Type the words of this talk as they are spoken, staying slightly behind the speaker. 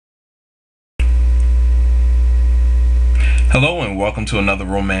Hello and welcome to another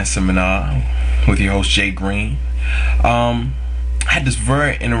romance seminar with your host Jay Green. I had this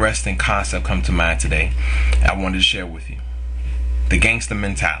very interesting concept come to mind today I wanted to share with you. The gangster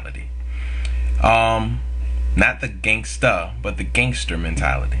mentality. Not the gangsta, but the gangster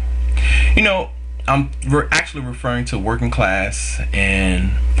mentality. You know, we're actually referring to working class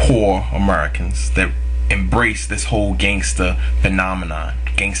and poor Americans that embrace this whole gangsta phenomenon.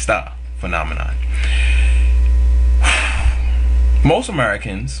 Most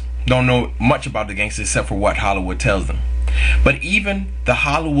Americans don't know much about the gangsters except for what Hollywood tells them. But even the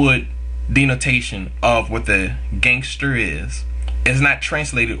Hollywood denotation of what the gangster is not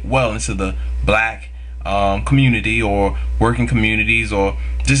translated well into the black community or working communities or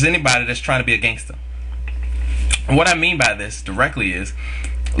just anybody that's trying to be a gangster. And what I mean by this directly is,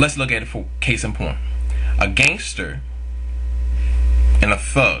 let's look at it for case in point. A gangster and a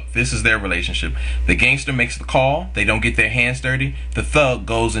thug, this is their relationship. The gangster makes the call, they don't get their hands dirty, the thug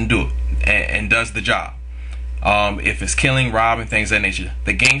goes and do it and does the job. If it's killing, robbing, things of that nature,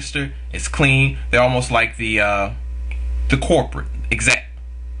 the gangster is clean. They're almost like the corporate exec.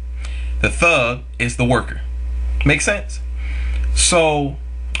 The thug is the worker. Make sense? So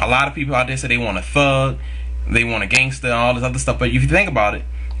a lot of people out there say they want a thug, they want a gangster and all this other stuff, but if you think about it,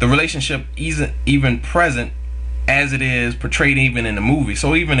 the relationship isn't even present as it is portrayed even in the movie.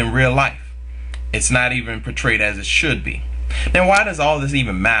 So even in real life, it's not even portrayed as it should be. Now, why does all this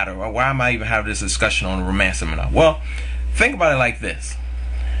even matter? Or why am I even having this discussion on a romance seminar? Well, think about it like this.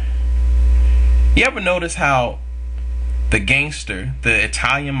 You ever notice how the gangster, the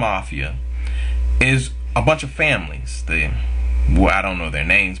Italian mafia, is a bunch of families? I don't know their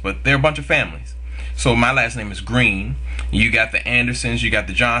names, but they're a bunch of families. So my last name is Green. You got the Andersons, you got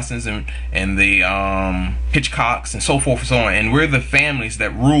the Johnsons, and the Hitchcocks, and so forth and so on. And we're the families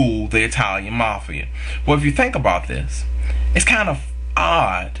that rule the Italian mafia. Well, if you think about this, it's kind of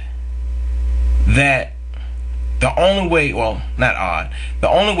odd that the only way, well, not odd, the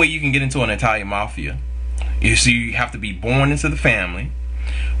only way you can get into an Italian mafia is you have to be born into the family,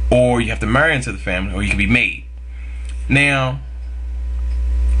 or you have to marry into the family, or you can be made. Now,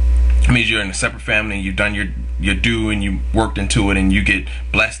 it means you're in a separate family and you've done your due and you worked into it and you get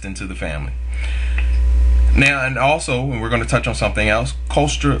blessed into the family. Now, and also, and we're going to touch on something else,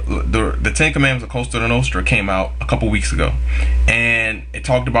 the Ten Commandments of Costa Nostra came out a couple weeks ago, and it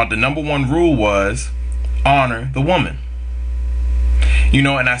talked about the number one rule was honor the woman. You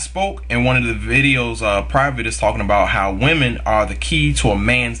know, and I spoke in one of the videos, prior videos, talking about how women are the key to a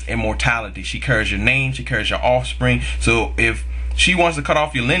man's immortality. She carries your name, she carries your offspring. So if she wants to cut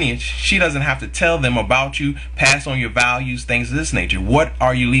off your lineage, she doesn't have to tell them about you, pass on your values, things of this nature. What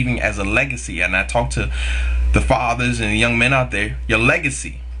are you leaving as a legacy? And I talk to the fathers and the young men out there. Your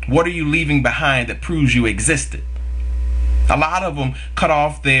legacy. What are you leaving behind that proves you existed? A lot of them cut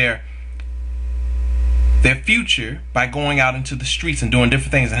off their future by going out into the streets and doing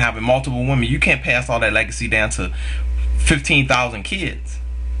different things and having multiple women. You can't pass all that legacy down to 15,000 kids.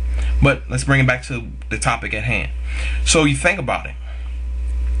 But let's bring it back to the topic at hand. So you think about it.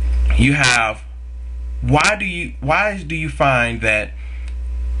 You have, why do you find that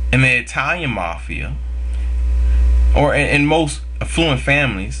in the Italian mafia or in most affluent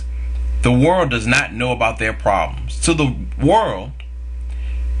families, the world does not know about their problems? To the world,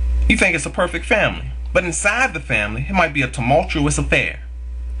 you think it's a perfect family. But inside the family, it might be a tumultuous affair.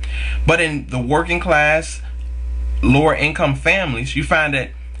 But in the working class, lower income families, you find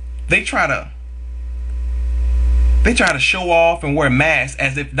that they try to show off and wear masks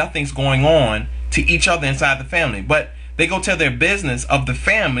as if nothing's going on to each other inside the family. But they go tell their business of the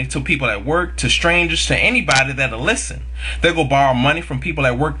family to people at work, to strangers, to anybody that'll listen. They'll go borrow money from people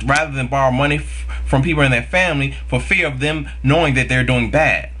at work rather than borrow money from people in their family for fear of them knowing that they're doing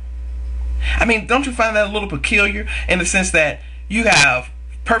bad. I mean, don't you find that a little peculiar in the sense that you have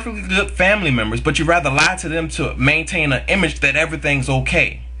perfectly good family members, but you rather lie to them to maintain an image that everything's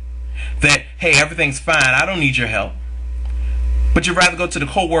okay? That, hey, everything's fine, I don't need your help. But you'd rather go to the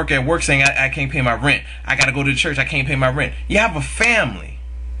co-worker at work saying, I can't pay my rent. I got to go to the church, I can't pay my rent. You have a family.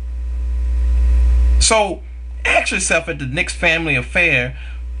 So ask yourself at the next family affair,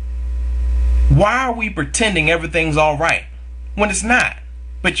 why are we pretending everything's all right when it's not?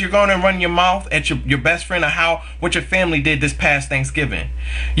 But you're going to run your mouth at your best friend of what your family did this past Thanksgiving.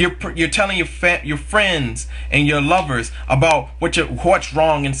 You're telling your friends and your lovers about what's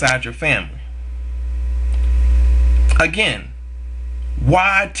wrong inside your family. Again,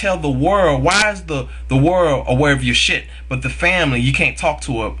 why tell the world? Why is the world aware of your shit, but the family, you can't talk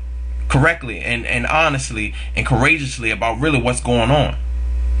to her correctly and honestly and courageously about really what's going on?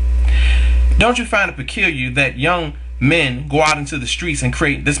 Don't you find it peculiar that young men go out into the streets and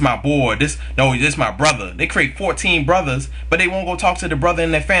create, this my boy, this my brother. They create 14 brothers, but they won't go talk to the brother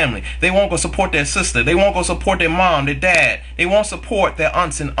in their family. They won't go support their sister. They won't go support their mom, their dad. They won't support their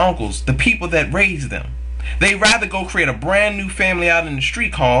aunts and uncles, the people that raised them. They rather go create a brand new family out in the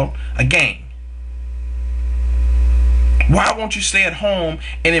street called a gang. Why won't you stay at home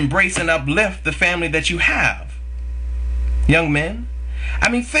and embrace and uplift the family that you have? Young men, I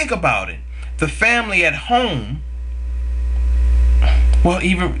mean, think about it. The family at home, well,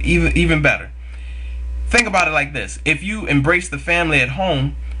 even better. Think about it like this. If you embrace the family at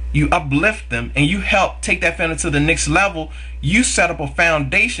home, you uplift them, and you help take that family to the next level, you set up a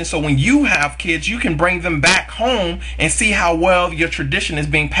foundation so when you have kids, you can bring them back home and see how well your tradition is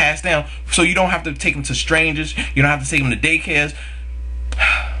being passed down. So you don't have to take them to strangers. You don't have to take them to daycares.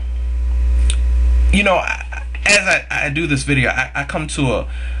 You know, as I do this video, I come to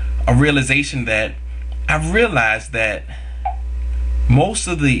a realization that I've realized that most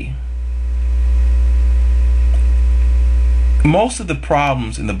of the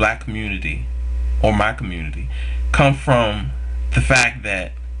problems in the black community, or my community, come from the fact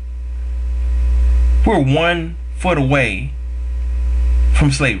that we're 1 foot away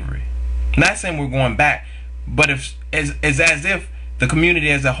from slavery. Not saying we're going back, but it's as if the community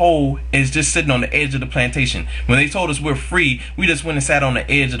as a whole is just sitting on the edge of the plantation. When they told us we're free, we just went and sat on the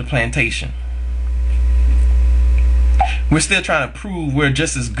edge of the plantation. We're still trying to prove we're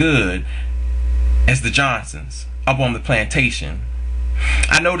just as good as the Johnsons up on the plantation.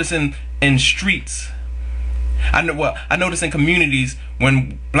 I notice in streets, I notice in communities,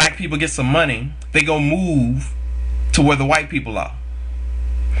 when black people get some money, they go move to where the white people are.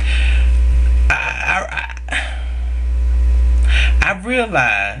 I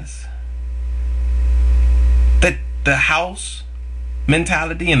realize that the house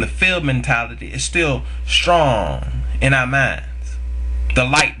mentality and the field mentality is still strong in our minds. The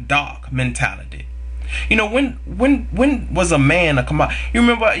light dark mentality. You know, when was a man a commodity?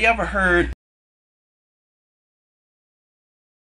 You ever heard